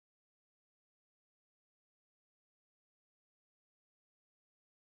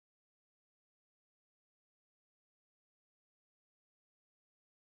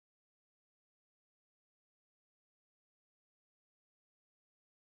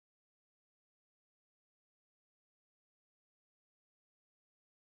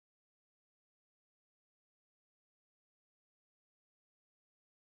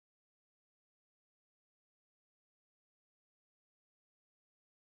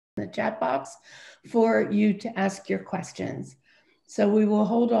in the chat box for you to ask your questions. So we will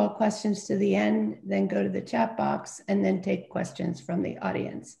hold all questions to the end, then go to the chat box, and then take questions from the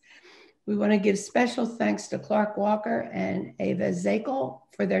audience. We want to give special thanks to Clark Walker and Ava Zakel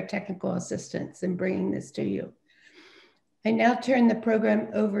for their technical assistance in bringing this to you. I now turn the program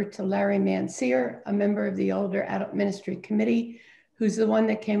over to Larry Manseer, a member of the Older Adult Ministry Committee, who's the one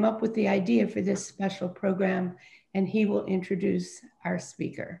that came up with the idea for this special program, and he will introduce our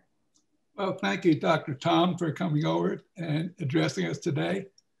speaker. Well, thank you, Dr. Tom, for coming over and addressing us today.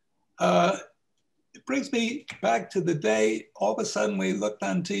 It brings me back to the day, all of a sudden we looked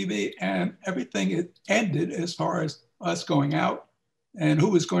on TV and everything had ended as far as us going out and who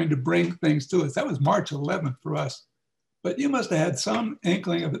was going to bring things to us. That was March 11th for us. But you must have had some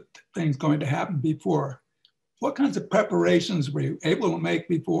inkling of things going to happen before. What kinds of preparations were you able to make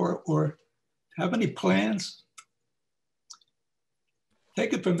before, or have any plans?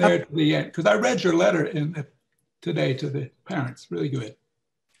 Take it from there to the end, because I read your letter today to the parents. Really good.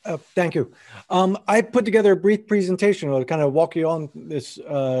 Thank you. I put together a brief presentation to kind of walk you on this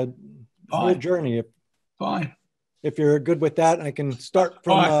whole journey. Fine. If you're good with that, I can start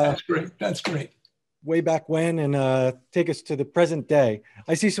from that's great. That's great. Way back when and take us to the present day.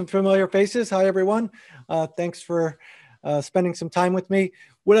 I see some familiar faces. Hi, everyone. Thanks for spending some time with me.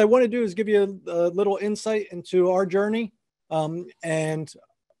 What I want to do is give you a little insight into our journey. And,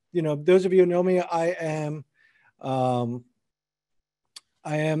 you know, those of you who know me, I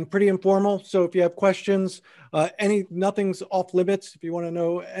am pretty informal. So if you have questions, nothing's off limits. If you want to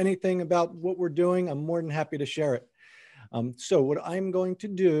know anything about what we're doing, I'm more than happy to share it. So what I'm going to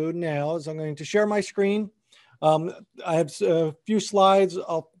do now is I'm going to share my screen. I have a few slides.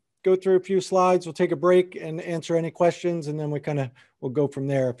 I'll go through a few slides. We'll take a break and answer any questions, and then we'll go from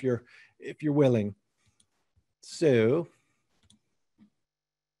there if you're willing. So.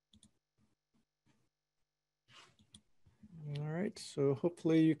 All right, so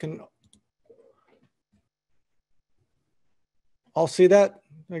hopefully you can all see that.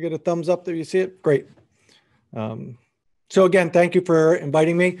 I get a thumbs up that you see it. Great. So again, thank you for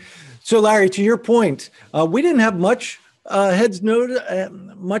inviting me. So Larry, to your point, we didn't have much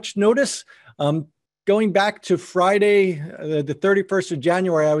much notice. Going back to Friday, the 31st of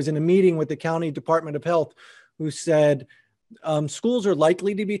January, I was in a meeting with the County Department of Health, who said schools are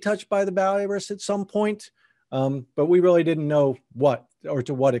likely to be touched by the virus at some point. But we really didn't know what or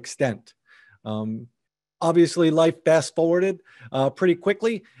to what extent. Obviously, life fast forwarded pretty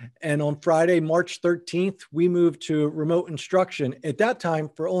quickly. And on Friday, March 13th, we moved to remote instruction at that time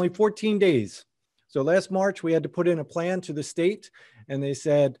for only 14 days. So last March, we had to put in a plan to the state, and they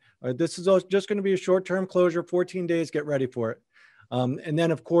said, this is just going to be a short-term closure, 14 days, get ready for it. And then,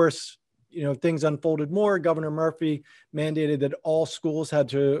 of course, you know, things unfolded more. Governor Murphy mandated that all schools had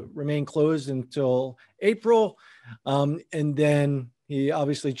to remain closed until April. And then he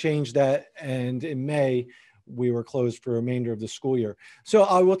obviously changed that. And in May, we were closed for the remainder of the school year. So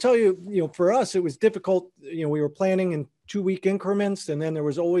I will tell you, you know, for us, it was difficult. You know, we were planning in 2-week increments. And then there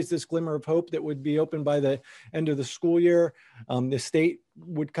was always this glimmer of hope that would be open by the end of the school year. The state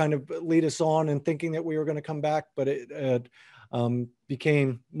would kind of lead us on in thinking that we were going to come back, but it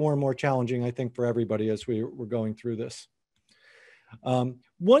became more and more challenging, I think, for everybody as we were going through this.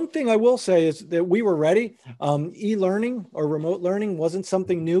 One thing I will say is that we were ready. E-learning or remote learning wasn't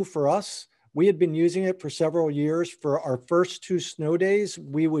something new for us. We had been using it for several years. For our first 2 snow days,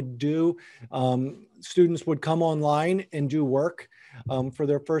 we would do, students would come online and do work for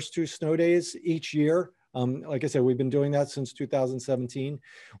their first 2 snow days each year. Like I said, we've been doing that since 2017.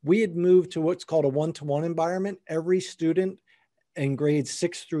 We had moved to what's called a one-to-one environment. Every student in grades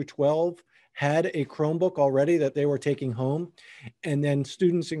 6 through 12 had a Chromebook already that they were taking home. And then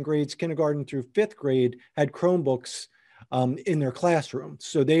students in grades kindergarten through 5th grade had Chromebooks in their classroom.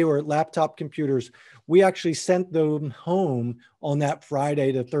 So they were laptop computers. We actually sent them home on that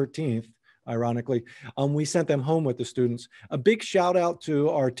Friday, the 13th. Ironically, we sent them home with the students. A big shout out to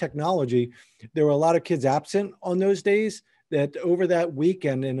our technology. There were a lot of kids absent on those days that over that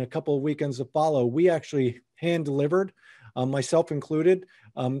weekend and a couple of weekends to follow, we actually hand delivered, myself included,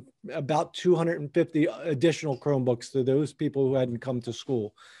 about 250 additional Chromebooks to those people who hadn't come to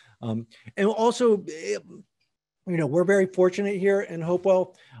school. And also, you know, we're very fortunate here in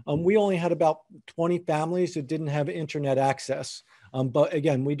Hopewell. We only had about 20 families that didn't have internet access. But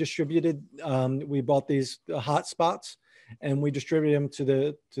again, we distributed, we bought these hotspots and we distributed them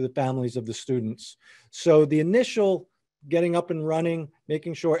to the families of the students. So the initial getting up and running,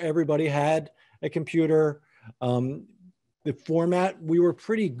 making sure everybody had a computer, the format we were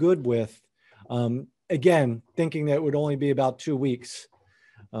pretty good with. Again, thinking that it would only be about 2 weeks.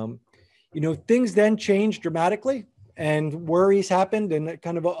 You know, things then changed dramatically and worries happened and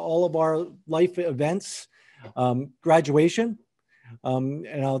kind of all of our life events, graduation.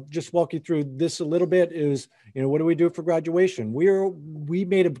 And I'll just walk you through this a little bit is, you know, what do we do for graduation? We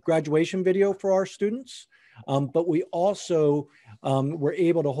made a graduation video for our students, but we also were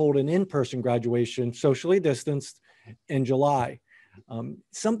able to hold an in-person graduation, socially distanced, in July.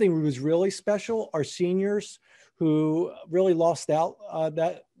 Something was really special, our seniors who really lost out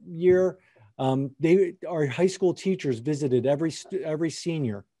that year, our high school teachers visited every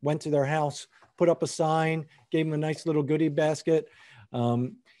senior, went to their house, put up a sign, gave them a nice little goodie basket.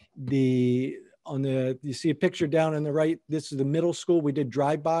 You see a picture down on the right. This is the middle school. We did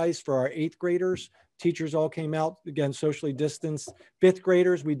drive-bys for our 8th graders. Teachers all came out, again, socially distanced. 5th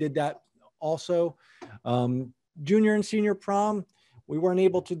graders, we did that also. Junior and senior prom, we weren't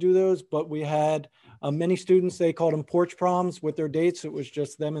able to do those, but we had many students, they called them porch proms with their dates. It was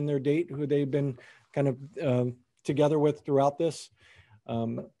just them and their date who they've been kind of together with throughout this.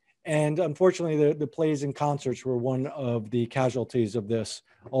 And unfortunately, the plays and concerts were one of the casualties of this.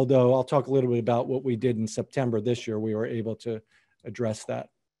 Although I'll talk a little bit about what we did in September this year, we were able to address that.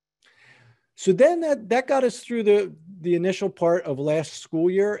 So then that got us through the initial part of last school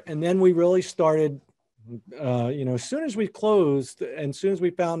year. And then we really started, you know, as soon as we closed and as soon as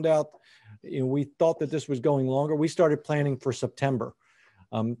we found out, you know, we thought that this was going longer, we started planning for September.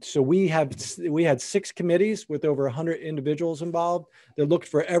 So we had 6 committees with over 100 individuals involved that looked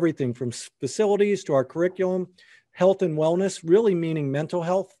for everything from facilities to our curriculum, health and wellness, really meaning mental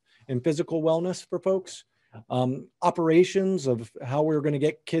health and physical wellness for folks, operations of how we were going to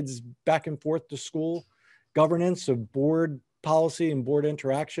get kids back and forth to school, governance of board policy and board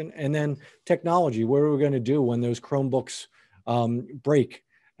interaction, and then technology, what are we going to do when those Chromebooks break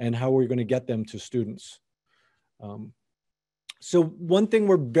and how are we going to get them to students. So one thing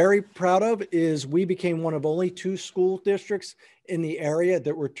we're very proud of is we became one of only 2 school districts in the area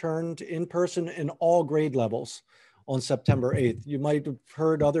that returned in person in all grade levels on September 8th. You might have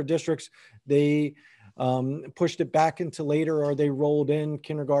heard other districts, they pushed it back into later, or they rolled in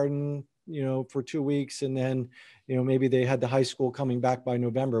kindergarten, you know, for 2 weeks. And then, you know, maybe they had the high school coming back by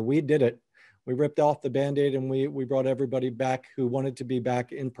November. We did it. We ripped off the Band-Aid and we brought everybody back who wanted to be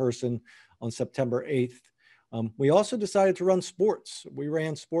back in person on September 8th. We also decided to run sports. We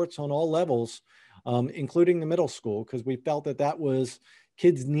ran sports on all levels, including the middle school, because we felt that was,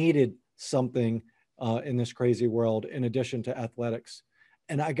 kids needed something in this crazy world in addition to athletics.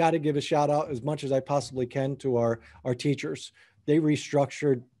 And I got to give a shout out as much as I possibly can to our teachers. They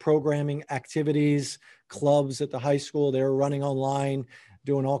restructured programming, activities, clubs at the high school. They were running online,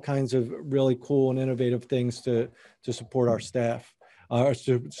 doing all kinds of really cool and innovative things to support our staff,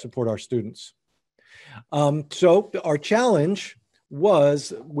 to support our students. So our challenge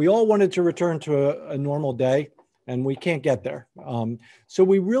was we all wanted to return to a normal day, and we can't get there. So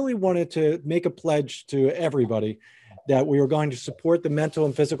we really wanted to make a pledge to everybody that we were going to support the mental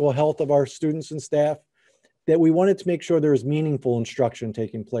and physical health of our students and staff, that we wanted to make sure there was meaningful instruction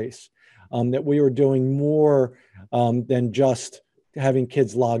taking place, that we were doing more than just having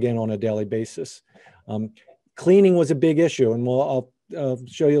kids log in on a daily basis. Cleaning was a big issue, and I'll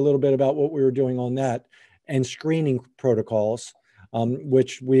show you a little bit about what we were doing on that, and screening protocols,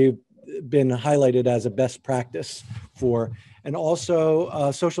 which we've been highlighted as a best practice for, and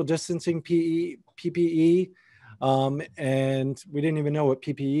also social distancing PPE, and we didn't even know what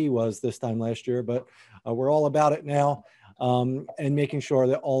PPE was this time last year, but we're all about it now, and making sure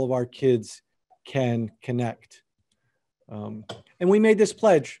that all of our kids can connect. And we made this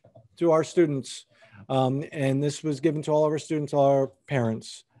pledge to our students, and this was given to all of our students, our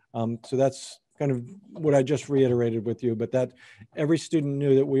parents. So that's kind of what I just reiterated with you, but that every student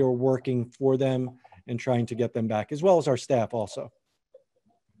knew that we were working for them and trying to get them back, as well as our staff also.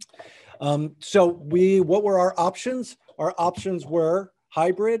 So what were our options? Our options were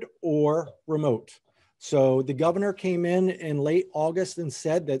hybrid or remote. So the governor came in late August and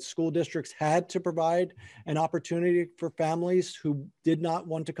said that school districts had to provide an opportunity for families who did not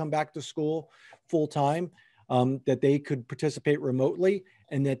want to come back to school full time, that they could participate remotely,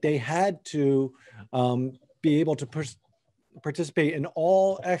 and that they had to be able to participate in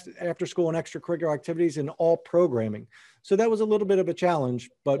all after school and extracurricular activities and all programming. So that was a little bit of a challenge,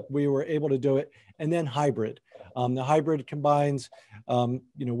 but we were able to do it. And then hybrid. The hybrid combines,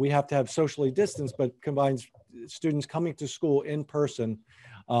 we have to have socially distanced, but combines students coming to school in person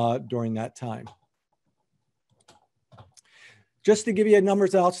during that time. Just to give you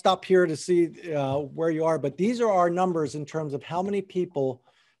numbers, and I'll stop here to see where you are, but these are our numbers in terms of how many people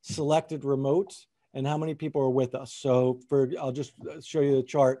selected remote and how many people are with us. So I'll just show you the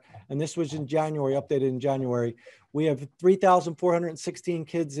chart. And this was in January, updated in January. We have 3,416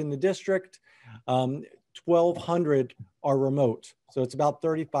 kids in the district. 1,200 are remote. So it's about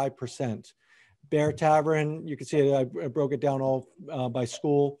 35%. Bear Tavern, you can see it, I broke it down all by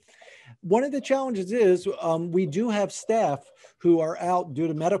school. One of the challenges is we do have staff who are out due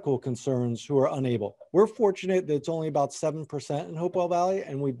to medical concerns who are unable. We're fortunate that it's only about 7% in Hopewell Valley,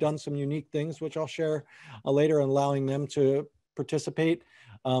 and we've done some unique things, which I'll share later, allowing them to participate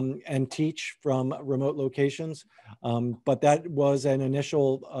and teach from remote locations. But that was an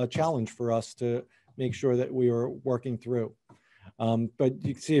initial challenge for us to make sure that we were working through. But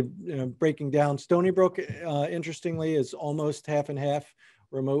you can see, breaking down, Stony Brook, interestingly, is almost half and half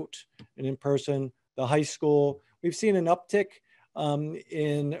remote and in person. The high school, we've seen an uptick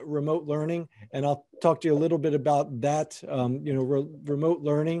in remote learning, and I'll talk to you a little bit about that. Remote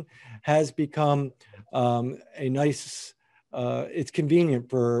learning has become a nice, it's convenient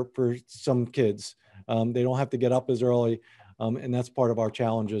for some kids. They don't have to get up as early, and that's part of our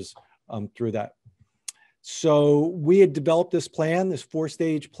challenges through that. So we had developed this plan, this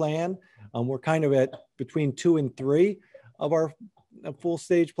 4-stage plan. We're kind of at between 2 and 3 of our full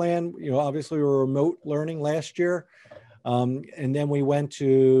stage plan. Obviously we were remote learning last year. And then we went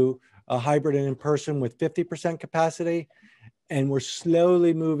to a hybrid and in person with 50% capacity. And we're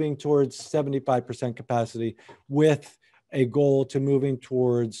slowly moving towards 75% capacity with a goal to moving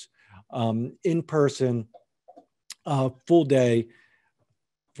towards in-person, full day,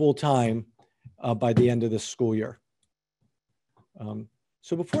 full time by the end of this school year.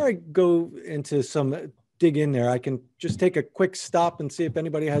 So before I go into dig in there, I can just take a quick stop and see if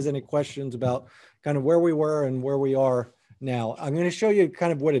anybody has any questions about kind of where we were and where we are now. I'm going to show you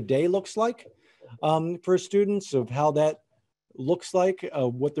kind of what a day looks like for students, of how that looks like,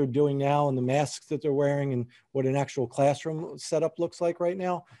 what they're doing now and the masks that they're wearing and what an actual classroom setup looks like right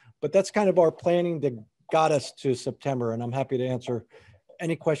now. But that's kind of our planning that got us to September, and I'm happy to answer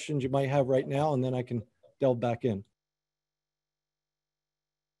any questions you might have right now, and then I can delve back in.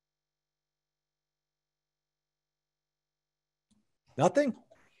 Nothing?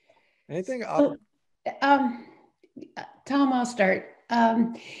 Anything? Tom, I'll start.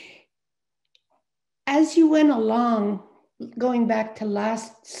 As you went along, going back to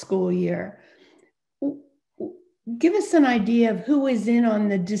last school year, give us an idea of who is in on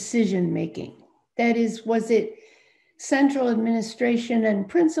the decision making. That is, was it central administration and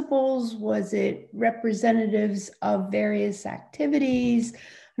principals? Was it representatives of various activities? I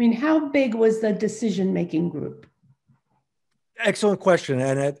mean, how big was the decision-making group? Excellent question.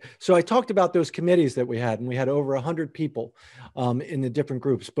 And so I talked about those committees that we had, and we had over 100 people in the different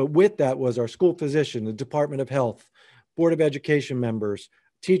groups. But with that was our school physician, the Department of Health, Board of Education members,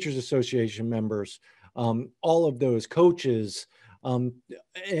 Teachers Association members, all of those coaches,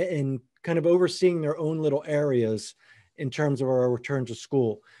 and kind of overseeing their own little areas in terms of our return to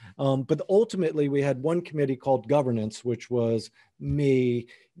school. But ultimately, we had one committee called governance, which was me,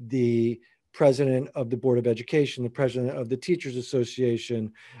 the president of the Board of Education, the president of the Teachers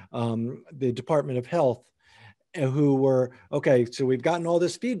Association, the Department of Health, who were, okay, so we've gotten all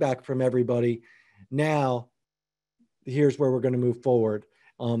this feedback from everybody. Now, here's where we're going to move forward.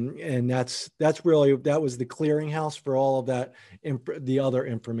 And that was the clearinghouse for all of that, the other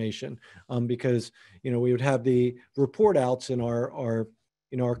information, because, we would have the report outs, and our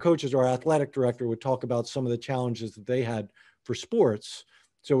coaches, our athletic director would talk about some of the challenges that they had for sports.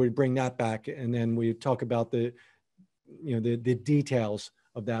 So we'd bring that back, and then we'd talk about the details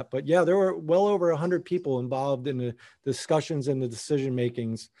of that. But yeah, there were well over 100 people involved in the discussions and the decision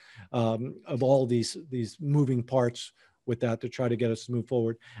makings of all these moving parts with that to try to get us to move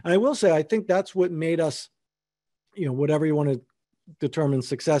forward. And I will say, I think that's what made us, whatever you want to determine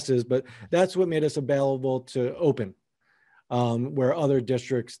success is, but that's what made us available to open, where other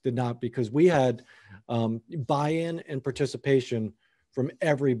districts did not, because we had buy-in and participation from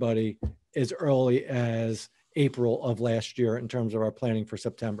everybody as early as April of last year in terms of our planning for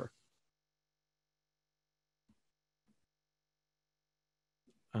September.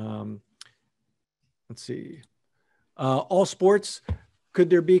 Let's see. All sports, could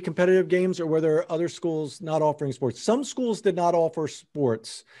there be competitive games, or were there other schools not offering sports? Some schools did not offer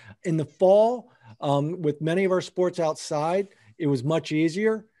sports. In the fall, with many of our sports outside, it was much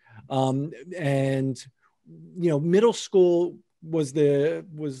easier. And, middle school was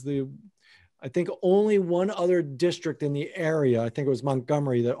I think only one other district in the area, I think it was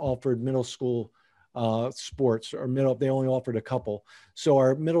Montgomery, that offered middle school sports, or they only offered a couple. So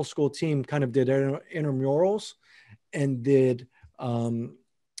our middle school team kind of did intramurals and did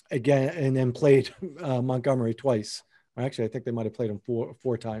again, and then played Montgomery twice. Actually, I think they might have played them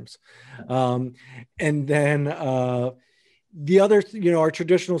four times. And then the other, our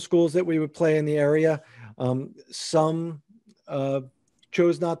traditional schools that we would play in the area, some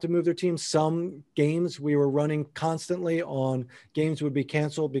chose not to move their teams. Some games we were running constantly on games would be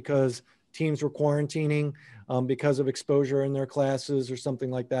canceled because teams were quarantining because of exposure in their classes or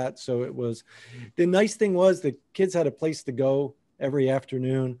something like that. So it was, the nice thing was the kids had a place to go every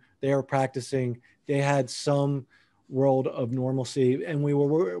afternoon. They were practicing. They had some world of normalcy, and we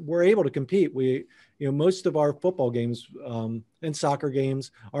were able to compete. Most of our football games and soccer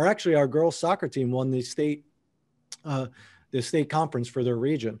games are actually, our girls soccer team won the state conference for their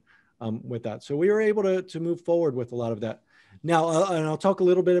region with that. So we were able to move forward with a lot of that. Now, and I'll talk a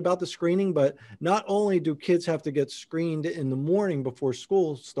little bit about the screening, but not only do kids have to get screened in the morning before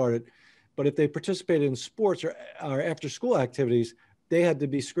school started, but if they participated in sports or after school activities, they had to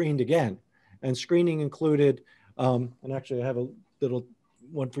be screened again. And screening included, and actually I have a little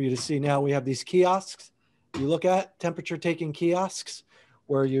one for you to see now. We have these kiosks you look at, temperature taking kiosks,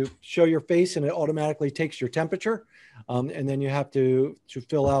 where you show your face and it automatically takes your temperature. And then you have to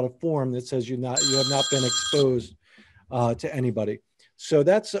fill out a form that says you have not been exposed to anybody. So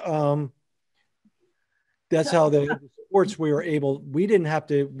that's how the sports we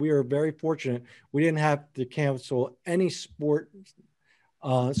were very fortunate. We didn't have to cancel any sporting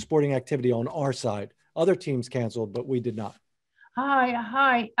activity on our side. Other teams canceled, but we did not.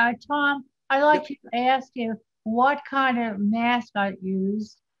 Hi, Tom. I'd like to ask you what kind of mask I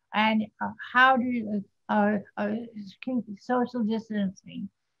used and how do you keep social distancing?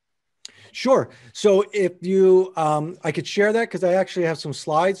 Sure. So if you, I could share that because I actually have some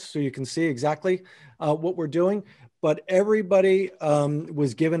slides so you can see exactly what we're doing. But everybody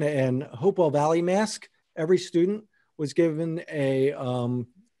was given an Hopewell Valley mask. Every student was given a,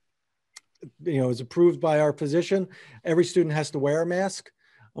 is approved by our physician. Every student has to wear a mask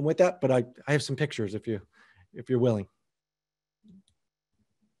with that. But I have some pictures if you're willing.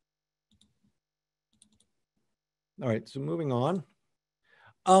 All right. So moving on.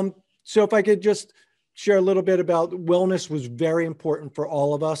 So if I could just share a little bit about wellness was very important for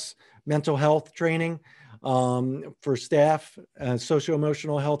all of us, mental health training for staff,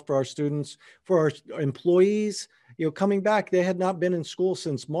 socio-emotional health for our students, for our employees, coming back, they had not been in school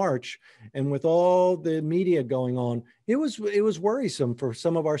since March. And with all the media going on, it was worrisome for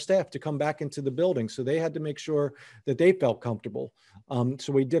some of our staff to come back into the building. So they had to make sure that they felt comfortable.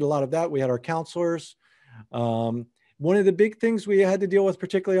 So we did a lot of that. We had our counselors. One of the big things we had to deal with,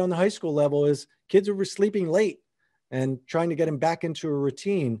 particularly on the high school level, is kids who were sleeping late, and trying to get them back into a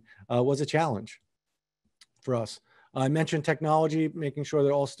routine was a challenge for us. I mentioned technology, making sure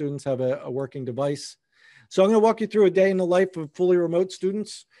that all students have a working device. So I'm going to walk you through a day in the life of fully remote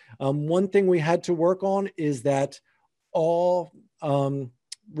students. One thing we had to work on is that all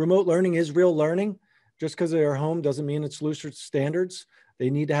remote learning is real learning. Just because they're home doesn't mean it's looser standards.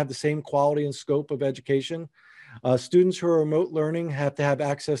 They need to have the same quality and scope of education. Students who are remote learning have to have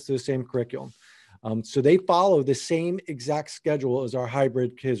access to the same curriculum. So they follow the same exact schedule as our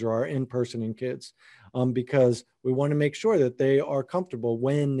hybrid kids or our in-person kids because we want to make sure that they are comfortable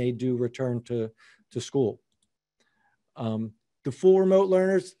when they do return to school. The full remote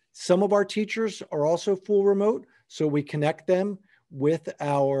learners, some of our teachers are also full remote, so we connect them with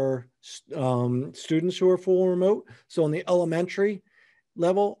our students who are full remote. So on the elementary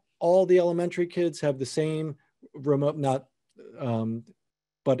level, all the elementary kids have the same remote,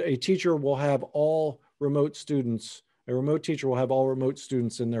 but a teacher will have all remote students. A remote teacher will have all remote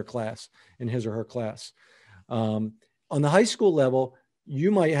students in their class, in his or her class. On the high school level,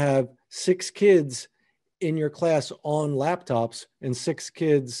 you might have 6 kids in your class on laptops and 6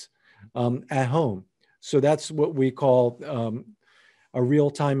 kids at home. So that's what we call a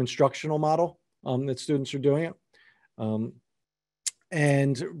real-time instructional model that students are doing it.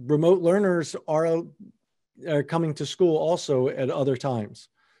 And remote learners are coming to school also at other times.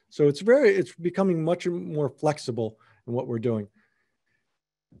 So it's becoming much more flexible in what we're doing.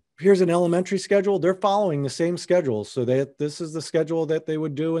 Here's an elementary schedule. They're following the same schedule. So this is the schedule that they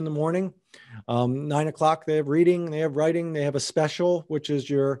would do in the morning. 9 o'clock, they have reading, they have writing, they have a special, which is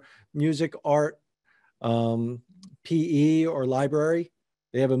your music, art, PE, or library.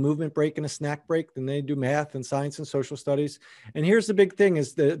 They have a movement break and a snack break. Then they do math and science and social studies. And here's the big thing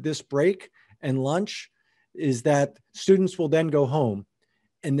is this break and lunch is that students will then go home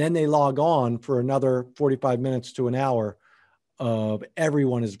and then they log on for another 45 minutes to an hour of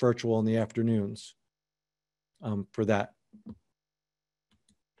everyone is virtual in the afternoons for that.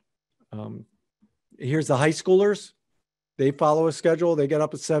 Here's the high schoolers. they follow a schedule. They get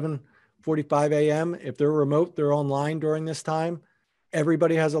up at 7:45 a.m. If they're remote, they're online during this time.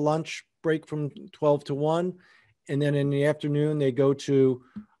 Everybody has a lunch break from 12 to 1. And then in the afternoon, they go to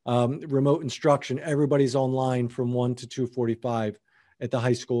remote instruction. Everybody's online from 1 to 2:45 at the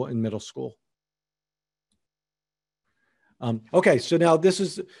high school and middle school. Okay, so now this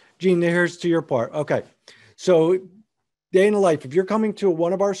is, Gene, here's to your part. Okay, so day in the life, if you're coming to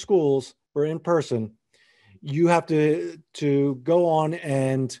one of our schools or in person, you have to go on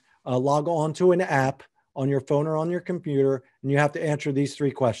and log on to an app on your phone or on your computer, and you have to answer these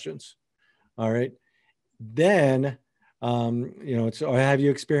 3 questions. All right. Then, you know, it's, have you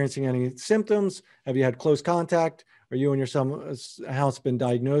experiencing any symptoms? Have you had close contact? Are you and your house been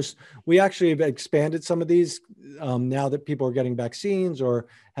diagnosed? We actually have expanded some of these now that people are getting vaccines or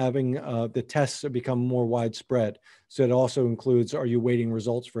having the tests have become more widespread. So it also includes, are you waiting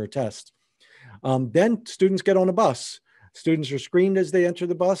results for a test? Then students get on a bus. Students are screened as they enter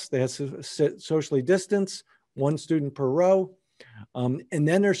the bus. They have to sit socially distanced, 1 student per row. And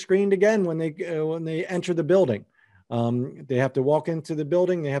then they're screened again when they enter the building. They have to walk into the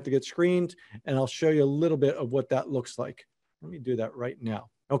building, they have to get screened, and I'll show you a little bit of what that looks like. Let me do that right now.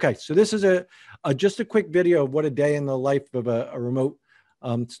 Okay, so this is just a quick video of what a day in the life of a remote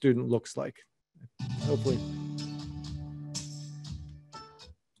student looks like. Hopefully.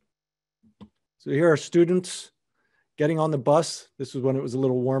 So here are students getting on the bus. This was when it was a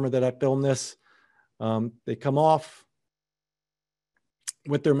little warmer that I filmed this. They come off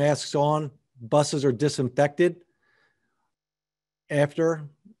with their masks on. Buses are disinfected after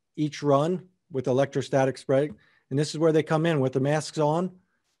each run with electrostatic spray. And this is where they come in with the masks on.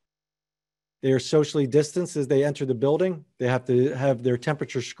 They are socially distanced as they enter the building. They have to have their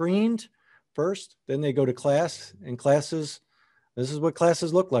temperature screened first. Then they go to class. And classes, this is what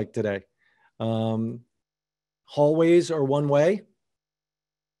classes look like today. Hallways are one way.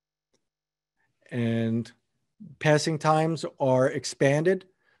 And passing times are expanded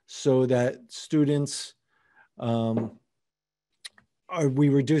so that students, we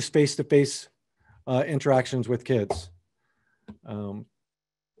reduce face-to-face interactions with kids.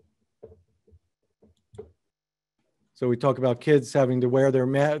 So we talk about kids having to wear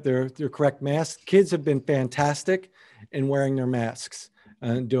their correct masks. Kids have been fantastic in wearing their masks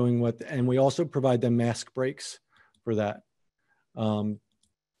and doing and we also provide them mask breaks for that. So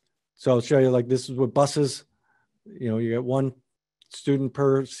I'll show you, like, this is what buses, you know, you get 1 student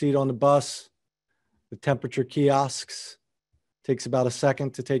per seat on the bus. The temperature kiosks takes about a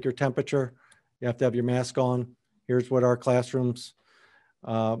second to take your temperature. You have to have your mask on. Here's what our classrooms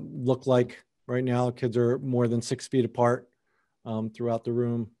look like right now. Kids are more than 6 feet apart throughout the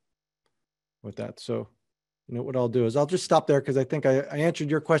room with that. So, you know, what I'll do is I'll just stop there because I think I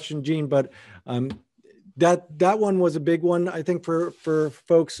answered your question, Gene, but that one was a big one, I think, for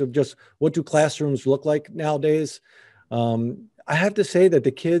folks, of just what do classrooms look like nowadays. I have to say that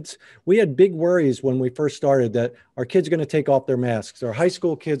the kids, we had big worries when we first started that our kids are going to take off their masks. Our high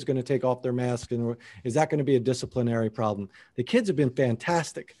school kids going to take off their masks, and is that going to be a disciplinary problem? The kids have been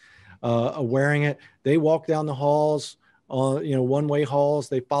fantastic wearing it. They walk down the halls, you know, one-way halls.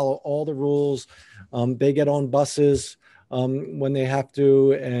 They follow all the rules. They get on buses when they have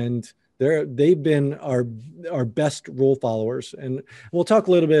to, and they've been our best rule followers. And we'll talk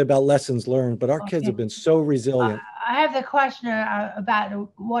a little bit about lessons learned, but our kids have been so resilient. I have the question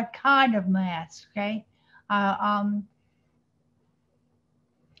about what kind of mask, okay? Yeah.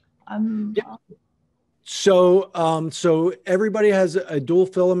 So everybody has a dual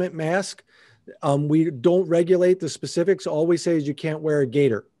filament mask. We don't regulate the specifics. All we say is you can't wear a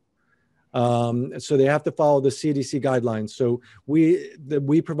gaiter. So they have to follow the CDC guidelines. So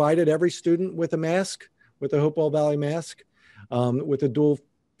we provided every student with a mask, with a Hopewell Valley mask, with a dual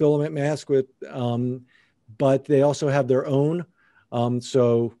filament mask, but they also have their own.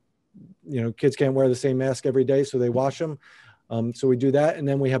 So, you know, kids can't wear the same mask every day, so they wash them. So we do that. And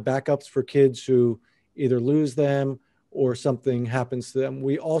then we have backups for kids who either lose them or something happens to them.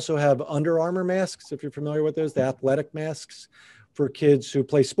 We also have Under Armour masks, if you're familiar with those, the athletic masks for kids who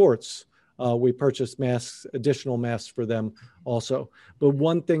play sports. We purchase masks, additional masks for them also. But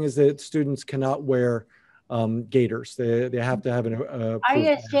one thing is that students cannot wear gaiters. They have to have an I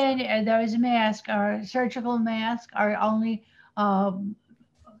understand those masks, are surgical masks, are only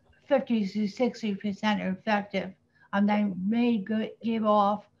 50 to 60% effective. They may give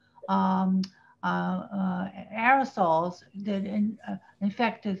off aerosols that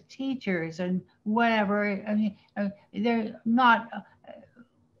infect the teachers and whatever. I mean, they're not.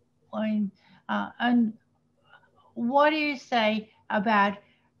 And what do you say about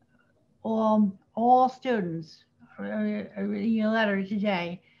all students, reading a letter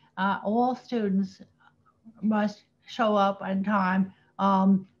today. All students must show up on time,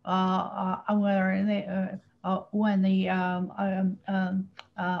 when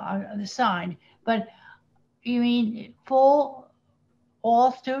the sign. But you mean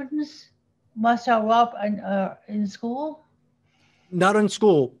all students must show up in school? Not in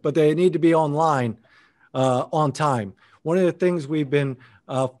school, but they need to be online on time. One of the things we've been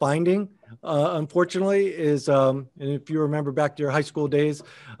finding, unfortunately, is, and if you remember back to your high school days,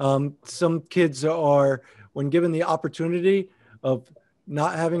 some kids are, when given the opportunity of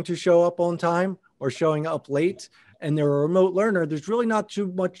not having to show up on time or showing up late, and they're a remote learner, there's really not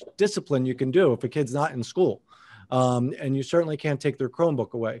too much discipline you can do if a kid's not in school. And you certainly can't take their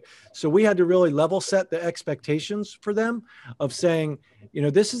Chromebook away. So we had to really level set the expectations for them of saying, you know,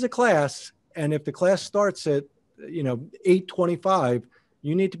 this is a class, and if the class starts at, 8:25,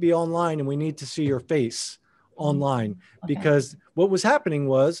 you need to be online and we need to see your face online. Okay. Because what was happening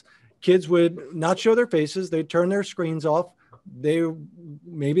was kids would not show their faces. They'd turn their screens off.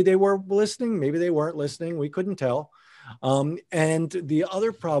 Maybe they were listening, maybe they weren't listening. We couldn't tell. And the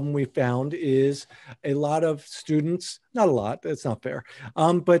other problem we found is a lot of students, not a lot, that's not fair,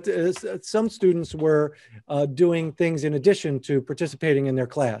 but some students were doing things in addition to participating in their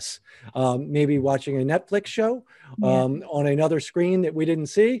class, maybe watching a Netflix show on another screen that we didn't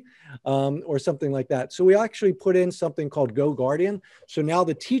see, or something like that. So we actually put in something called Go Guardian. So now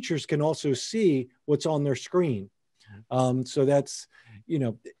the teachers can also see what's on their screen. So that's,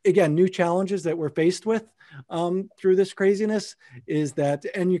 again, new challenges that we're faced with through this craziness is that,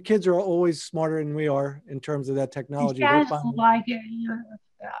 and your kids are always smarter than we are in terms of that technology. It sounds like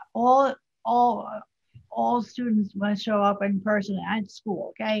all students must show up in person at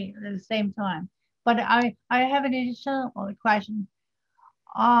school, okay, at the same time. But I have an additional question.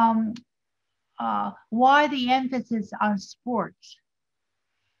 Why the emphasis on sports?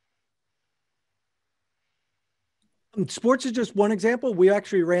 Sports is just one example. We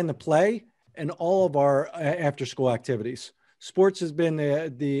actually ran the play and all of our after-school activities. Sports has been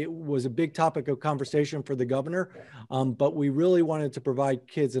was a big topic of conversation for the governor, but we really wanted to provide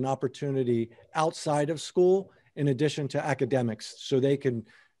kids an opportunity outside of school in addition to academics, so they can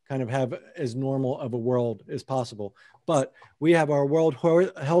kind of have as normal of a world as possible. But we have our World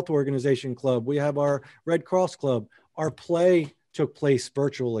Health Organization Club, we have our Red Cross Club, our play took place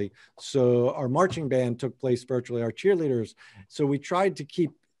virtually. So our marching band took place virtually, our cheerleaders. So we tried to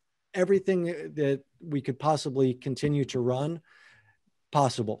keep everything that we could possibly continue to run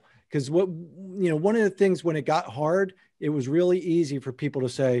possible. Because one of the things when it got hard, it was really easy for people to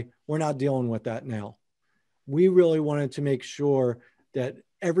say, we're not dealing with that now. We really wanted to make sure that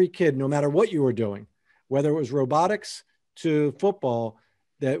every kid, no matter what you were doing, whether it was robotics to football,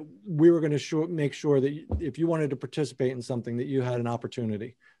 that we were going to make sure that if you wanted to participate in something, that you had an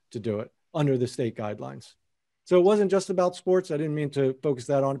opportunity to do it under the state guidelines. So it wasn't just about sports. I didn't mean to focus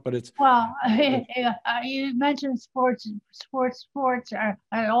that on it, but it's. Well, you mentioned sports, and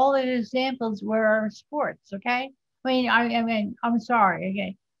all the examples were sports, okay? I mean, I'm sorry,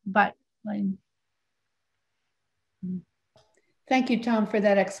 okay, but. Thank you, Tom, for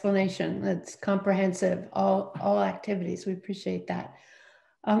that explanation. That's comprehensive, all activities. We appreciate that.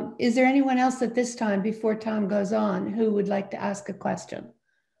 Is there anyone else at this time, before Tom goes on, who would like to ask a question?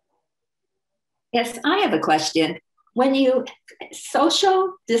 Yes, I have a question. When you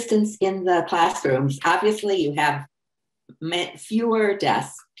social distance in the classrooms, obviously you have fewer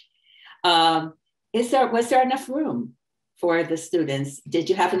desks. Was there enough room for the students? Did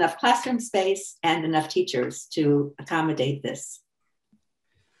you have enough classroom space and enough teachers to accommodate this?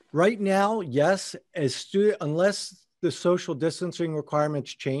 Right now, yes. Unless the social distancing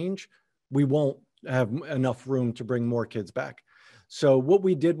requirements change, we won't have enough room to bring more kids back. So what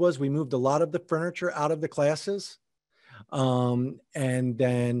we did was we moved a lot of the furniture out of the classes, and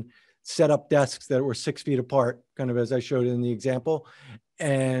then set up desks that were 6 feet apart, kind of as I showed in the example.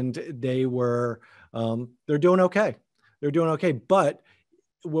 And they were, they're doing okay. They're doing okay. But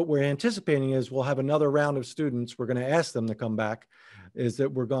what we're anticipating is we'll have another round of students. We're going to ask them to come back, is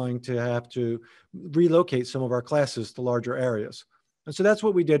that we're going to have to relocate some of our classes to larger areas. And so that's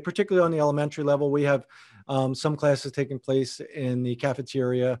what we did, particularly on the elementary level. We have some classes taking place in the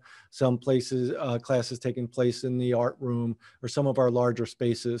cafeteria, some classes taking place in the art room, or some of our larger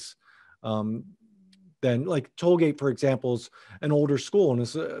spaces. Then, like Tollgate, for example, is an older school, and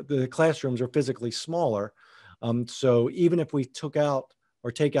the classrooms are physically smaller. So even if we take out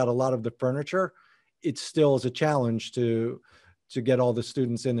a lot of the furniture, it still is a challenge to get all the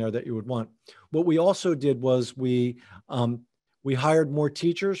students in there that you would want. What we also did was we hired more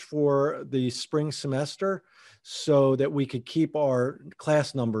teachers for the spring semester. so that we could keep our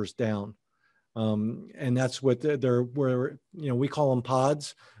class numbers down. And that's what we call them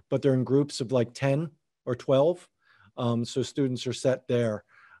pods, but they're in groups of like 10 or 12. So students are set there.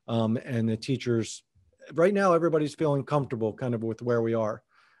 And the teachers, right now, everybody's feeling comfortable kind of with where we are.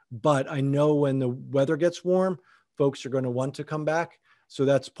 But I know when the weather gets warm, folks are going to want to come back. So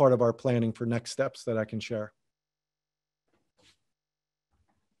that's part of our planning for next steps that I can share.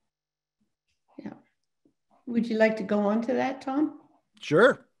 Yeah. Would you like to go on to that, Tom?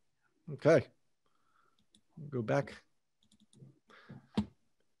 Sure. Okay. Go back.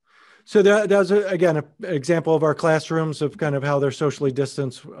 So that's, again, an example of our classrooms of kind of how they're socially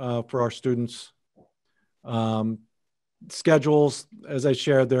distanced for our students. Schedules, as I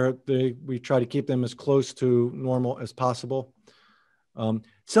shared, we try to keep them as close to normal as possible.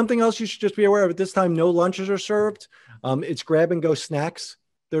 Something else you should just be aware of, at this time, no lunches are served. It's grab and go snacks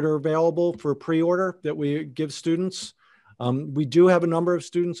that are available for pre-order that we give students. We do have a number of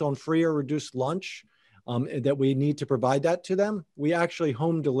students on free or reduced lunch that we need to provide that to them. We actually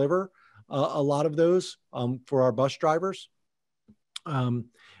home deliver a lot of those for our bus drivers.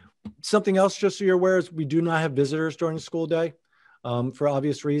 Something else, just so you're aware, is we do not have visitors during the school day for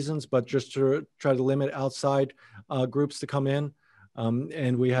obvious reasons, but just to try to limit outside groups to come in.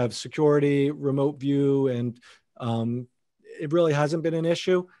 And we have security, remote view, and it really hasn't been an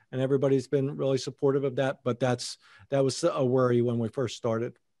issue, and everybody's been really supportive of that, but that was a worry when we first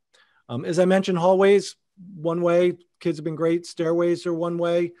started. As I mentioned, hallways, one way, kids have been great. Stairways are one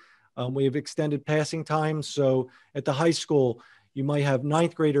way. We have extended passing times. So at the high school, you might have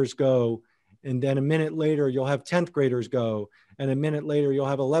 9th graders go, and then a minute later, you'll have 10th graders go, and a minute later, you'll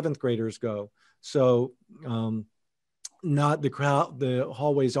have 11th graders go. So not the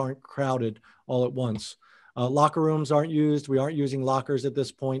hallways aren't crowded all at once. Locker rooms aren't used. We aren't using lockers at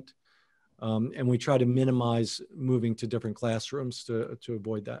this point. And we try to minimize moving to different classrooms to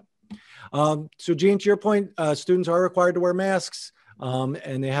avoid that. So Jean, to your point, students are required to wear masks,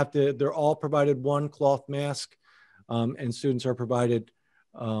 and they're all provided one cloth mask, and students are provided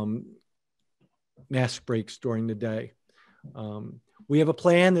mask breaks during the day. We have a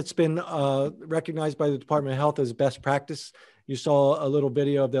plan that's been recognized by the Department of Health as best practice. You saw a little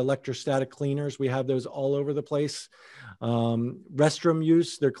video of the electrostatic cleaners. We have those all over the place. Restroom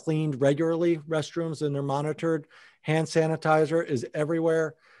use, they're cleaned regularly, restrooms, and they're monitored. Hand sanitizer is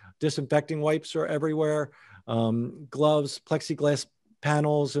everywhere. Disinfecting wipes are everywhere. Gloves, plexiglass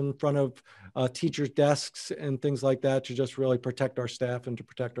panels in front of teachers' desks and things like that to just really protect our staff and to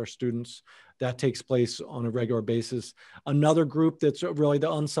protect our students. That takes place on a regular basis. Another group that's really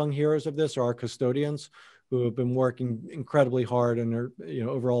the unsung heroes of this are our custodians, who have been working incredibly hard, and are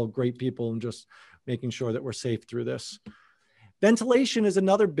overall great people, and just making sure that we're safe through this. Ventilation is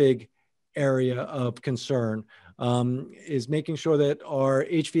another big area of concern, is making sure that our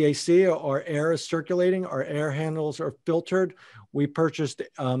HVAC, our air is circulating, our air handles are filtered. We purchased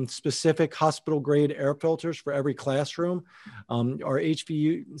specific hospital grade air filters for every classroom. Our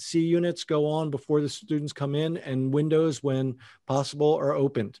HVAC units go on before the students come in, and windows, when possible, are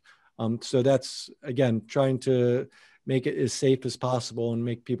opened. So that's, again, trying to make it as safe as possible and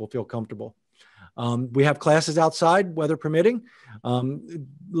make people feel comfortable. We have classes outside, weather permitting.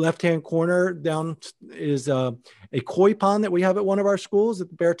 Left-hand corner down is a koi pond that we have at one of our schools, at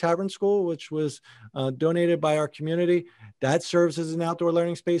the Bear Tavern School, which was donated by our community. That serves as an outdoor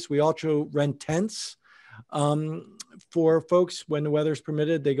learning space. We also rent tents for folks when the weather's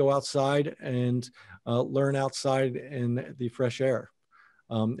permitted. They go outside and learn outside in the fresh air.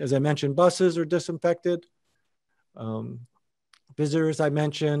 As I mentioned, buses are disinfected. Visitors, I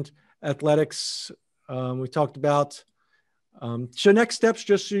mentioned. Athletics, we talked about. So next steps,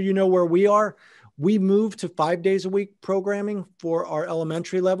 just so you know where we are, we moved to 5 days a week programming for our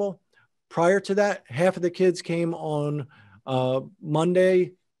elementary level. Prior to that, half of the kids came on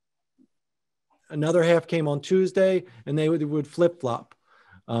Monday, another half came on Tuesday, and they would flip-flop.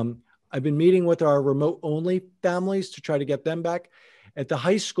 I've been meeting with our remote-only families to try to get them back. At the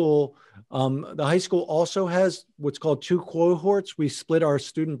high school also has what's called 2 cohorts. We split our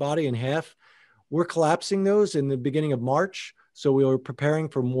student body in half. We're collapsing those in the beginning of March. So we were preparing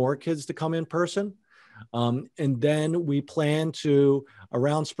for more kids to come in person. And then we plan to,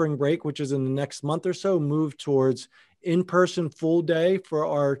 around spring break, which is in the next month or so, move towards in-person full day for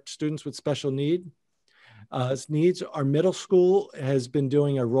our students with special needs. Our middle school has been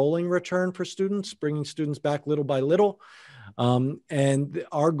doing a rolling return for students, bringing students back little by little. And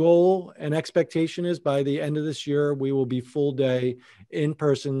our goal and expectation is by the end of this year, we will be full day in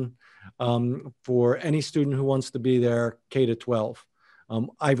person for any student who wants to be there, K to 12.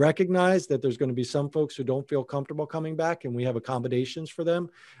 I recognize that there's going to be some folks who don't feel comfortable coming back, and we have accommodations for them,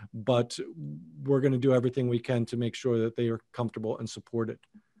 but we're going to do everything we can to make sure that they are comfortable and supported.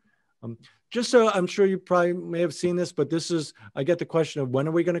 Just so I'm sure you probably may have seen this, but this is, I get the question of when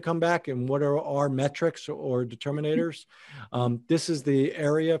are we going to come back and what are our metrics or determinators? This is the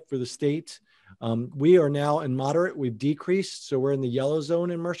area for the state. We are now in moderate, we've decreased. So we're in the yellow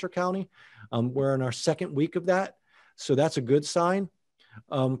zone in Mercer County. We're in our second week of that. So that's a good sign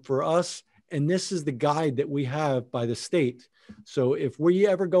for us. And this is the guide that we have by the state. So if we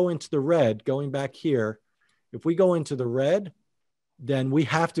ever go into the red, going back here, if we go into the red, then we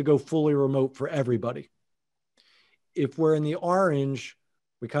have to go fully remote for everybody. If we're in the orange,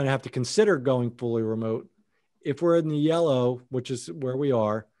 we kind of have to consider going fully remote. If we're in the yellow, which is where we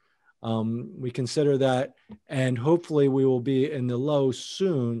are, we consider that, and hopefully we will be in the low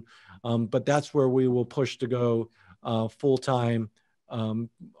soon, but that's where we will push to go full-time,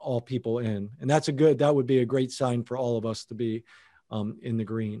 all people in. And that would be a great sign for all of us to be in the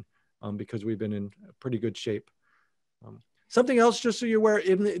green because we've been in pretty good shape. Something else, just so you're aware,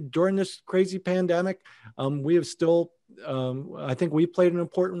 even during this crazy pandemic, we have still, I think we played an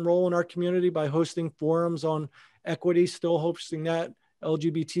important role in our community by hosting forums on equity, still hosting that,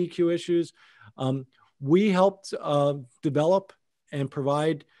 LGBTQ issues. We helped develop and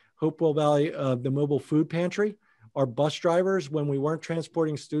provide Hopewell Valley, the mobile food pantry. Our bus drivers, when we weren't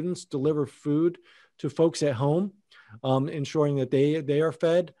transporting students, deliver food to folks at home, ensuring that they are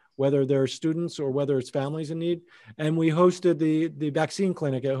fed, whether they're students or whether it's families in need. And we hosted the vaccine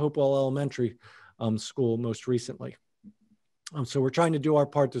clinic at Hopewell Elementary School most recently. So we're trying to do our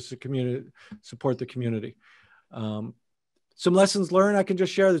part to support the community. Some lessons learned, I can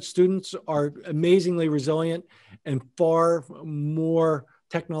just share that students are amazingly resilient and far more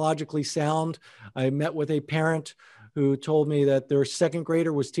technologically sound. I met with a parent who told me that their second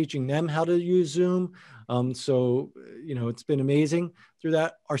grader was teaching them how to use Zoom. So, you know, it's been amazing through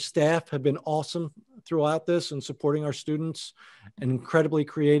that. Our staff have been awesome throughout this and supporting our students and incredibly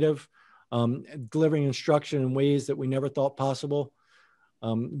creative, delivering instruction in ways that we never thought possible.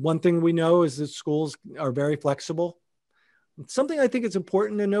 One thing we know is that schools are very flexible. Something I think it's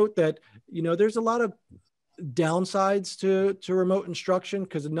important to note that, you know, there's a lot of downsides to remote instruction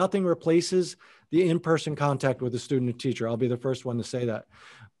because nothing replaces the in-person contact with a student and teacher. I'll be the first one to say that.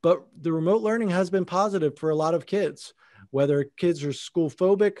 But the remote learning has been positive for a lot of kids, whether kids are school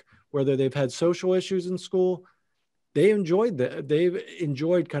phobic, whether they've had social issues in school, they've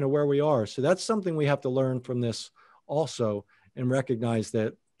enjoyed kind of where we are. So that's something we have to learn from this also and recognize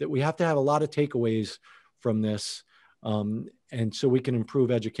that we have to have a lot of takeaways from this. And so we can improve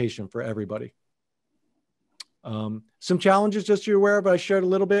education for everybody. Some challenges just so you're aware of, I shared a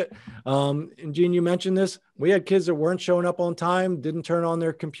little bit. And Jean, you mentioned this. We had kids that weren't showing up on time, didn't turn on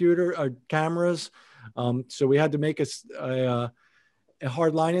their computer or cameras. So we had to make a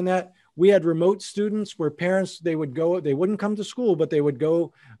hard line in that. We had remote students where parents, they wouldn't come to school, but they would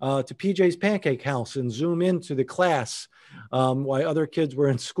go to PJ's Pancake House and Zoom into the class while other kids were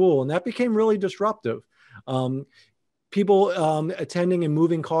in school. And that became really disruptive. People attending and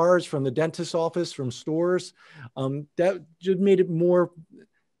moving cars from the dentist's office, from stores, that just made it more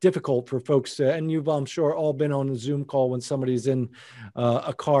difficult for folks to, and you've, I'm sure, all been on a Zoom call when somebody's in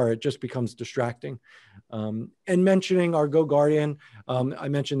a car, it just becomes distracting. And mentioning our Go Guardian, I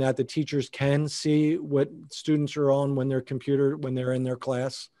mentioned that the teachers can see what students are on when they're in their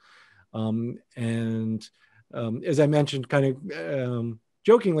class. As I mentioned, kind of,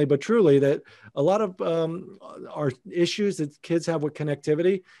 jokingly, but truly, that a lot of our issues that kids have with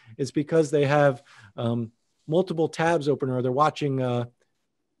connectivity is because they have multiple tabs open or they're watching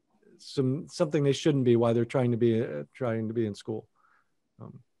something they shouldn't be while they're trying to be in school.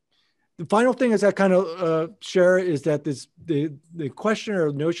 The final thing is I kind of share is that the question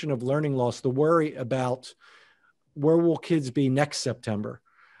or notion of learning loss, the worry about where will kids be next September.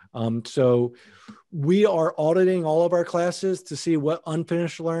 So we are auditing all of our classes to see what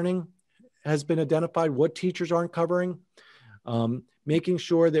unfinished learning has been identified, what teachers aren't covering, making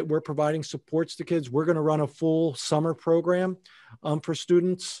sure that we're providing supports to kids. We're going to run a full summer program for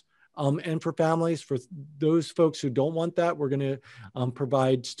students and for families. For those folks who don't want that, we're going to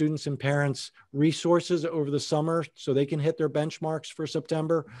provide students and parents resources over the summer so they can hit their benchmarks for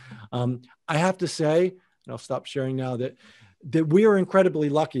September. I have to say, and I'll stop sharing now, that we are incredibly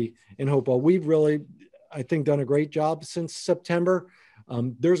lucky in Hopewell. We've really, I think, done a great job since September.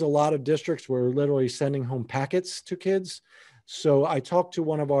 There's a lot of districts where we're literally sending home packets to kids. So I talked to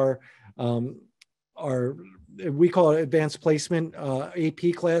one of our we call it advanced placement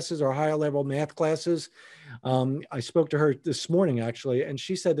AP classes, our higher level math classes. I spoke to her this morning, actually, and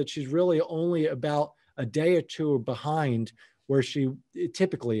she said that she's really only about a day or two behind where she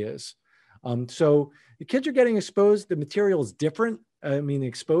typically is. So the kids are getting exposed. The material is different. I mean, the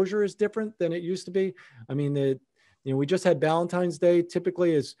exposure is different than it used to be. I mean, we just had Valentine's Day.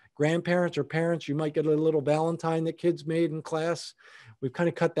 Typically, as grandparents or parents, you might get a little Valentine that kids made in class. We've kind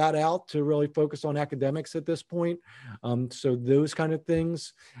of cut that out to really focus on academics at this point. So those kind of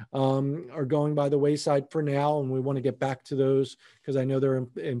things are going by the wayside for now, and we want to get back to those because I know they're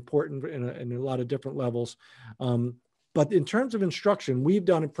important in a lot of different levels. But in terms of instruction, we've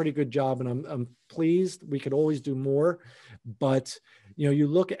done a pretty good job, and I'm pleased. We could always do more, but you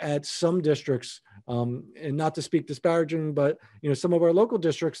look at some districts, and not to speak disparaging, but some of our local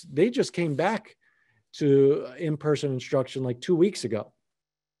districts, they just came back to in-person instruction like 2 weeks ago.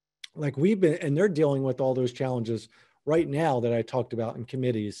 Like and they're dealing with all those challenges right now that I talked about in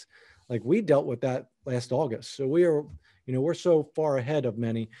committees. Like we dealt with that last August. So we're so far ahead of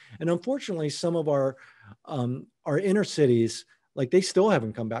many. And unfortunately, some of our inner cities, like they still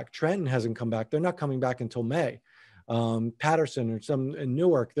haven't come back. Trenton hasn't come back. They're not coming back until May. Patterson or some in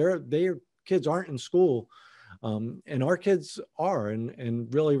Newark, their kids aren't in school. And our kids are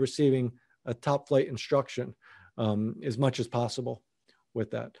and really receiving a top flight instruction as much as possible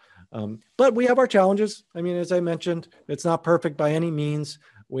with that. But we have our challenges. I mean, as I mentioned, it's not perfect by any means.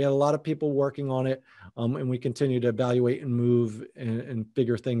 We had a lot of people working on it, and we continue to evaluate and move and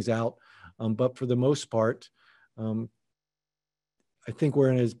figure things out. But for the most part, I think we're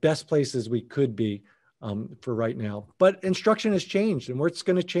in as best place as we could be for right now. But instruction has changed, and it's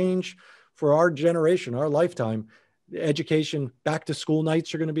going to change for our generation, our lifetime. Education, back to school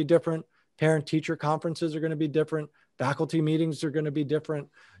nights are going to be different. Parent-teacher conferences are going to be different. Faculty meetings are going to be different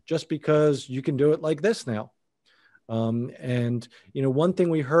just because you can do it like this now. And, one thing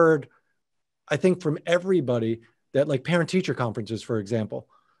we heard, I think from everybody, that like parent-teacher conferences, for example,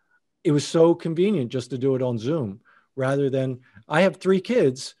 it was so convenient just to do it on Zoom rather than I have 3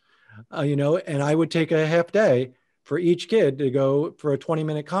 kids, and I would take a half day for each kid to go for a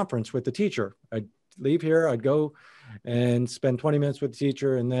 20-minute conference with the teacher. I'd leave here, I'd go and spend 20 minutes with the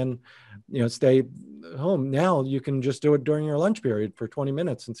teacher and then, stay home. Now you can just do it during your lunch period for 20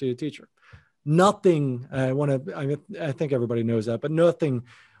 minutes and see a teacher. Nothing, I think everybody knows that, but nothing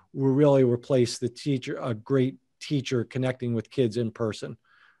will really replace a great teacher connecting with kids in person.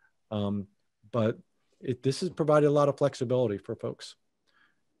 But this has provided a lot of flexibility for folks.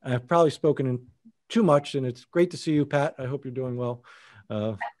 I've probably spoken too much, and it's great to see you, Pat. I hope you're doing well.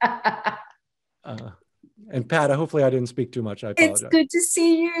 And Pat, hopefully I didn't speak too much. I apologize. It's good to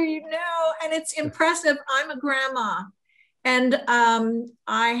see you, and it's impressive. I'm a grandma, and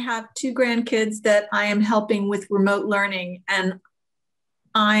I have 2 grandkids that I am helping with remote learning, and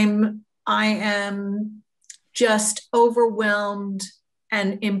I am just overwhelmed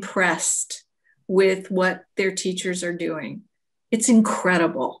and impressed with what their teachers are doing. It's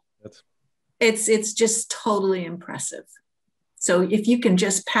incredible. It's just totally impressive. So if you can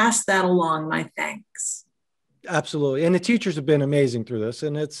just pass that along, my thanks. Absolutely. And the teachers have been amazing through this.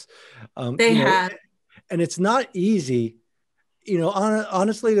 And it's, they have. And it's not easy,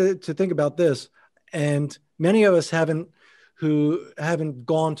 honestly, to think about this. And many of us who haven't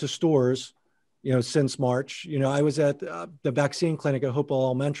gone to stores, since March. I was at the vaccine clinic at Hopewell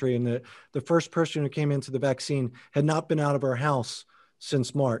Elementary, and the first person who came into the vaccine had not been out of her house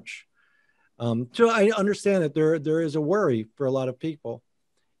since March. So I understand that there is a worry for a lot of people.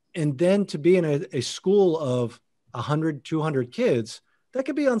 And then to be in a school of 100, 200 kids, that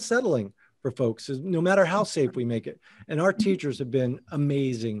could be unsettling for folks, no matter how safe we make it. And our teachers have been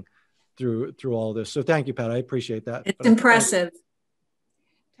amazing through all this. So thank you, Pat. I appreciate that. It's impressive.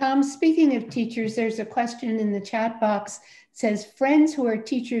 Tom, speaking of teachers, there's a question in the chat box. It says, friends who are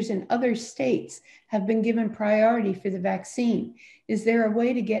teachers in other states have been given priority for the vaccine. Is there a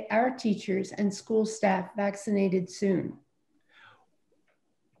way to get our teachers and school staff vaccinated soon?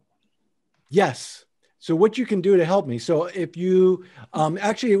 Yes. So what you can do to help me. So if you,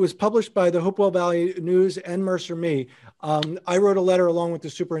 actually it was published by the Hopewell Valley News and Mercer Me. I wrote a letter along with the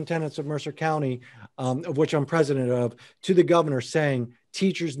superintendents of Mercer County, of which I'm president of, to the governor saying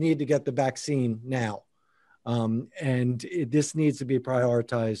teachers need to get the vaccine now. This needs to be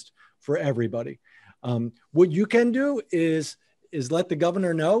prioritized for everybody. What you can do is let the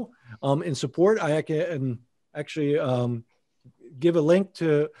governor know in support. I can actually give a link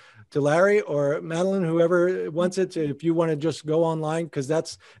to Larry or Madeline, whoever wants it, if you want to just go online, because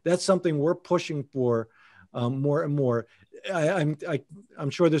that's something we're pushing for more and more. I'm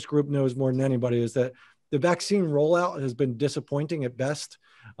sure this group knows more than anybody is that The vaccine rollout has been disappointing at best.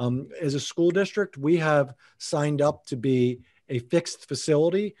 As a school district, we have signed up to be a fixed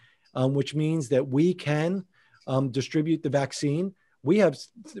facility, which means that we can distribute the vaccine. We have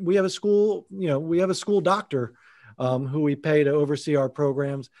a school, we have a school doctor who we pay to oversee our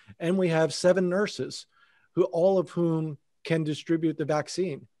programs, and we have 7 nurses, all of whom can distribute the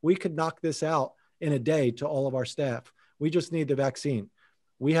vaccine. We could knock this out in a day to all of our staff. We just need the vaccine.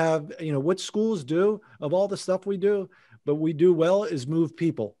 We have, what schools do of all the stuff we do, but we do well is move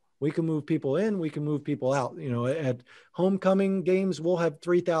people. We can move people in, we can move people out. At homecoming games, we'll have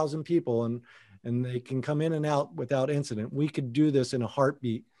 3,000 people and they can come in and out without incident. We could do this in a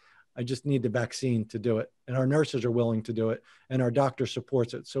heartbeat. I just need the vaccine to do it. And our nurses are willing to do it, and our doctor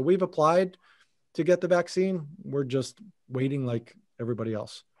supports it. So we've applied to get the vaccine. We're just waiting like everybody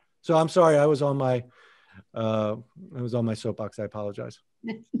else. So I'm sorry, I was on my soapbox. I apologize.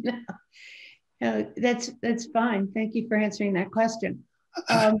 No, that's fine. Thank you for answering that question.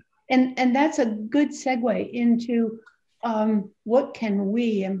 And that's a good segue into what can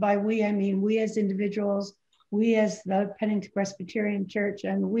we, and by we, I mean we as individuals, we as the Pennington Presbyterian Church,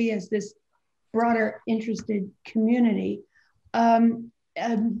 and we as this broader interested community do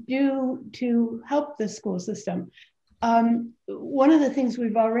to help the school system. One of the things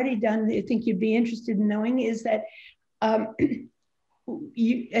we've already done that I think you'd be interested in knowing is that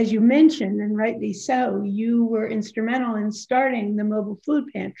as you mentioned, and rightly so, you were instrumental in starting the mobile food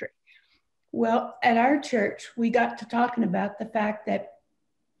pantry. Well, at our church, we got to talking about the fact that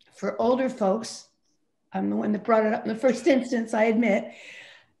for older folks, I'm the one that brought it up in the first instance, I admit,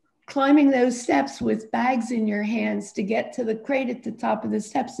 climbing those steps with bags in your hands to get to the crate at the top of the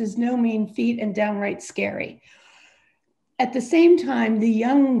steps is no mean feat and downright scary. At the same time, the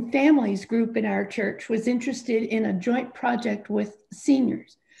young families group in our church was interested in a joint project with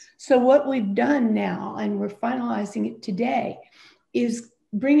seniors. So what we've done now, and we're finalizing it today, is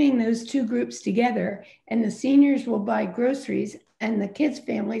bringing those 2 groups together, and the seniors will buy groceries and the kids'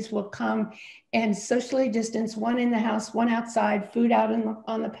 families will come and socially distance, one in the house, one outside, food out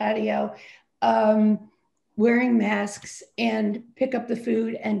on the patio, wearing masks, and pick up the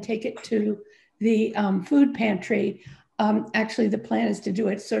food and take it to the food pantry. Actually, the plan is to do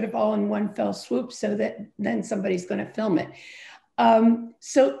it sort of all in one fell swoop so that then somebody's going to film it.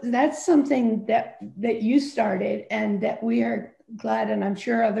 So that's something that you started and that we are glad, and I'm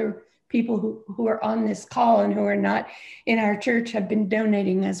sure other people who are on this call and who are not in our church have been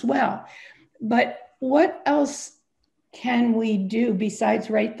donating as well. But what else can we do besides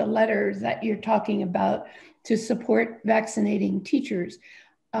write the letters that you're talking about to support vaccinating teachers?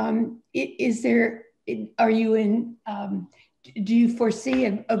 Do you foresee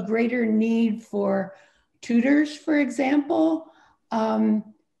a greater need for tutors, for example? I'll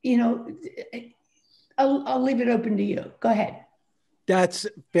leave it open to you. Go ahead. That's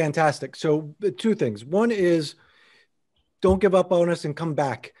fantastic. So 2 things. One is don't give up on us and come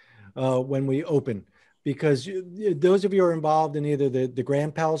back when we open, because those of you who are involved in either the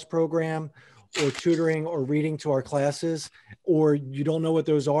Grand Pals program or tutoring or reading to our classes, or you don't know what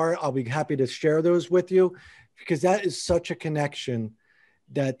those are, I'll be happy to share those with you, because that is such a connection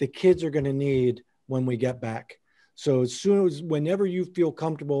that the kids are going to need when we get back. So as soon as, whenever you feel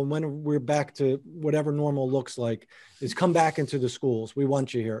comfortable and when we're back to whatever normal looks like, is come back into the schools. We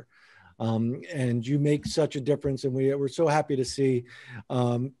want you here. And you make such a difference. And we're so happy to see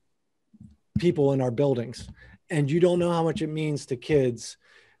people in our buildings. And you don't know how much it means to kids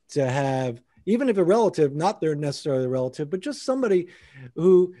to have, even if a relative, not their necessarily relative, but just somebody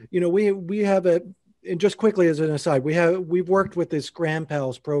who, we have and just quickly as an aside, we've worked with this Grand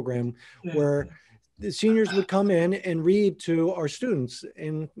Pals program where the seniors would come in and read to our students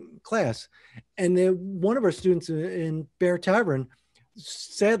in class. And then one of our students in Bear Tavern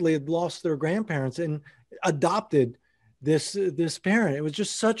sadly had lost their grandparents and adopted this parent. It was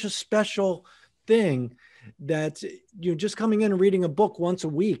just such a special thing that just coming in and reading a book once a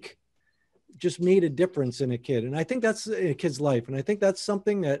week just made a difference in a kid. And I think that's a kid's life. And I think that's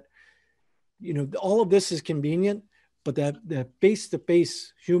something that, all of this is convenient, but that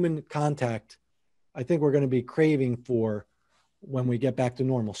face-to-face human contact, I think we're going to be craving for when we get back to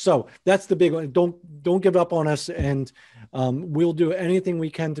normal. So that's the big one. Don't give up on us. And we'll do anything we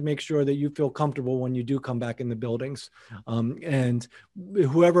can to make sure that you feel comfortable when you do come back in the buildings. And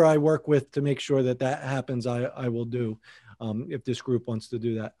whoever I work with to make sure that happens, I will do if this group wants to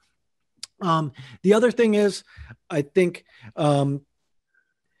do that. The other thing is, I think,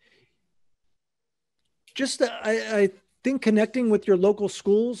 I think connecting with your local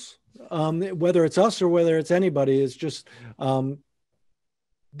schools, whether it's us or whether it's anybody, is just,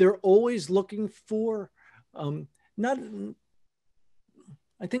 they're always looking for not,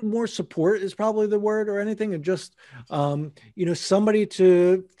 I think more support is probably the word or anything, and just, somebody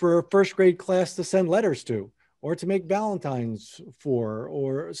for a first grade class to send letters to, or to make Valentines for,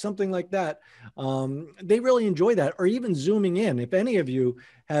 or something like that. They really enjoy that, or even Zooming in. If any of you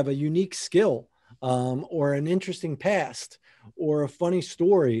have a unique skill, or an interesting past, or a funny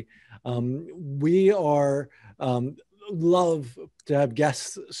story, we are, love to have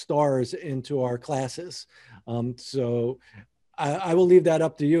guest stars into our classes. So I will leave that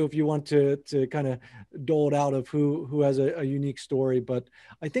up to you if you want to kind of dole it out of who has a unique story. But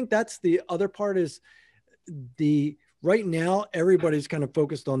I think that's the other part is right now, everybody's kind of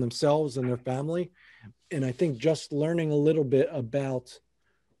focused on themselves and their family. And I think just learning a little bit about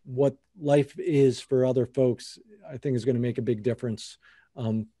what life is for other folks, I think is going to make a big difference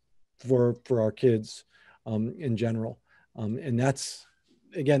for our kids in general. And that's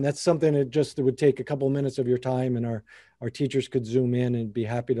something that would take a couple of minutes of your time, and our teachers could Zoom in and be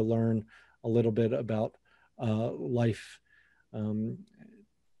happy to learn a little bit about life in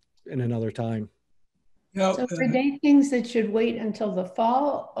another time. So are they things that should wait until the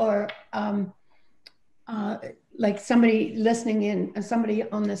fall, or like somebody listening in, somebody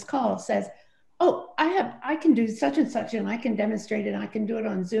on this call says, oh, I can do such and such, and I can demonstrate it, and I can do it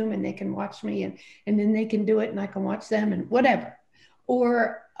on Zoom, and they can watch me, and then they can do it, and I can watch them, and whatever.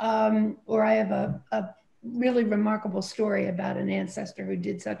 Or I have a really remarkable story about an ancestor who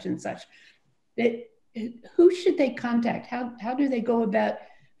did such and such. Who should they contact? How do they go about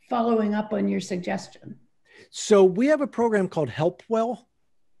following up on your suggestion? So we have a program called Hopewell.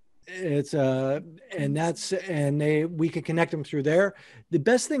 It's we can connect them through there. The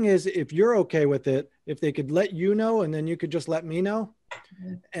best thing is, if you're okay with it, if they could let you know, and then you could just let me know,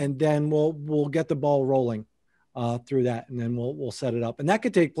 and then we'll get the ball rolling through that, and then we'll set it up. And that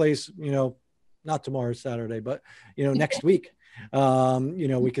could take place, not tomorrow, Saturday, but next week.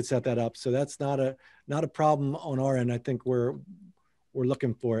 We could set that up. So that's not a problem on our end. I think we're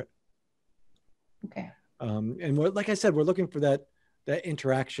looking for it. Okay. And like I said, we're looking for that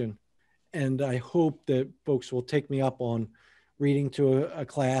interaction. And I hope that folks will take me up on reading to a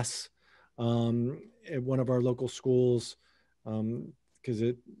class at one of our local schools, because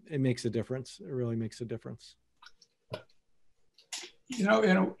it makes a difference. It really makes a difference. In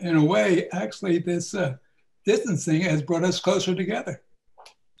a way, actually, this distancing has brought us closer together,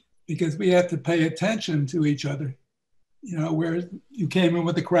 because we have to pay attention to each other. Where you came in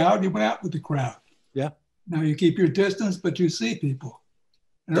with the crowd, you went out with the crowd. Yeah. Now you keep your distance, but you see people.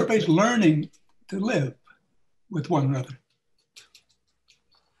 And everybody's learning to live with one another.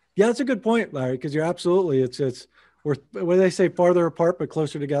 Yeah, that's a good point, Larry, because you're absolutely, we're, what do they say, farther apart, but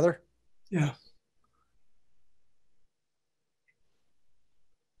closer together? Yeah.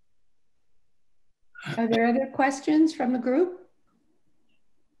 Are there other questions from the group?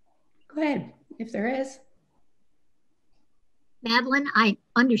 Go ahead, if there is. Madeline, I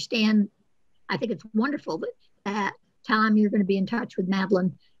understand. I think it's wonderful that Tom, you're going to be in touch with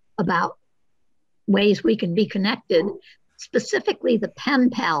Madeline about ways we can be connected. Specifically, the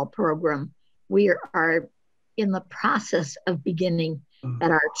Pen Pal program, we are in the process of beginning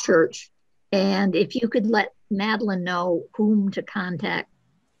at our church. And if you could let Madeline know whom to contact,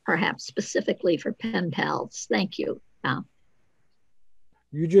 perhaps specifically for Pen Pals. Thank you, Tom.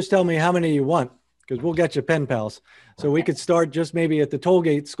 You just tell me how many you want, because we'll get you Pen Pals. So we could start just maybe at the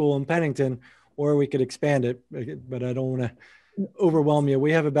Tollgate School in Pennington, or we could expand it, but I don't want to overwhelm you.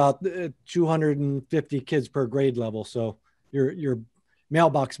 We have about 250 kids per grade level, so your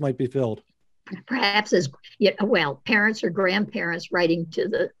mailbox might be filled. Perhaps parents or grandparents writing to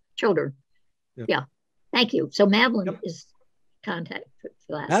the children. Yep. Yeah, thank you. So Madeline is contact for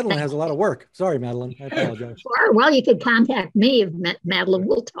that. Madeline has a lot of work. Sorry, Madeline. I apologize. Or, well, you could contact me if Madeline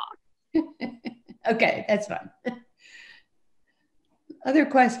will talk. Okay, that's fine. Other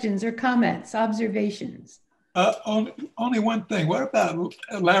questions or comments, observations? Only one thing. What about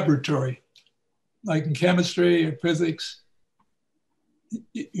a laboratory, like in chemistry or physics?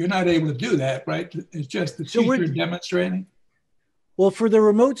 You're not able to do that, right? It's just the teacher demonstrating? Well, for the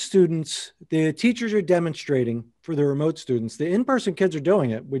remote students, the teachers are demonstrating for the remote students. The in-person kids are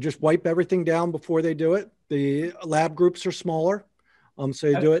doing it. We just wipe everything down before they do it. The lab groups are smaller,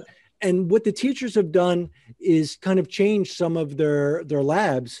 so they do it. And what the teachers have done is kind of change some of their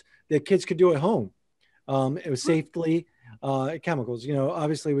labs that kids could do at home. It was safely chemicals.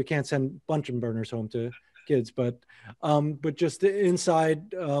 Obviously we can't send Bunsen burners home to kids, but just the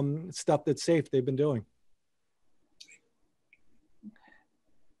inside stuff that's safe they've been doing.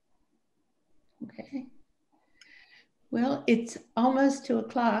 Okay. Well, it's almost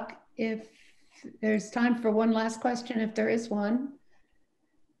 2:00. If there's time for one last question, if there is one.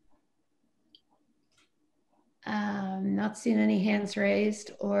 Not seeing any hands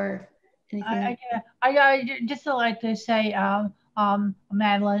raised or anything. I just like to say,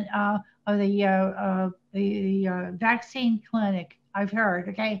 Madeline, the vaccine clinic, I've heard,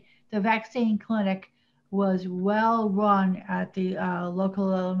 okay, the vaccine clinic was well run at the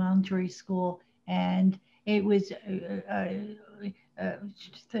local elementary school, and it was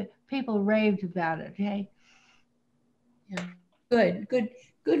people raved about it. Okay. Yeah.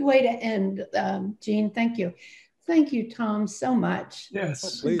 Good way to end, Jean. Thank you. Thank you, Tom, so much. Yes. Oh,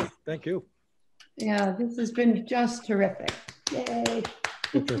 please. Thank you. Yeah, this has been just terrific. Yay.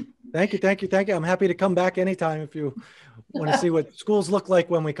 Thank you. Thank you. Thank you. I'm happy to come back anytime if you want to see what schools look like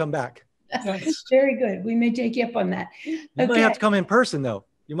when we come back. Yes. Very good. We may take you up on that. You might have to come in person, though.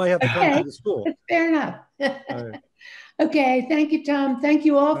 You might have to come to the school. Fair enough. All right. Okay. Thank you, Tom. Thank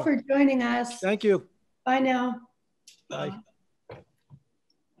you all for joining us. Thank you. Bye now. Bye.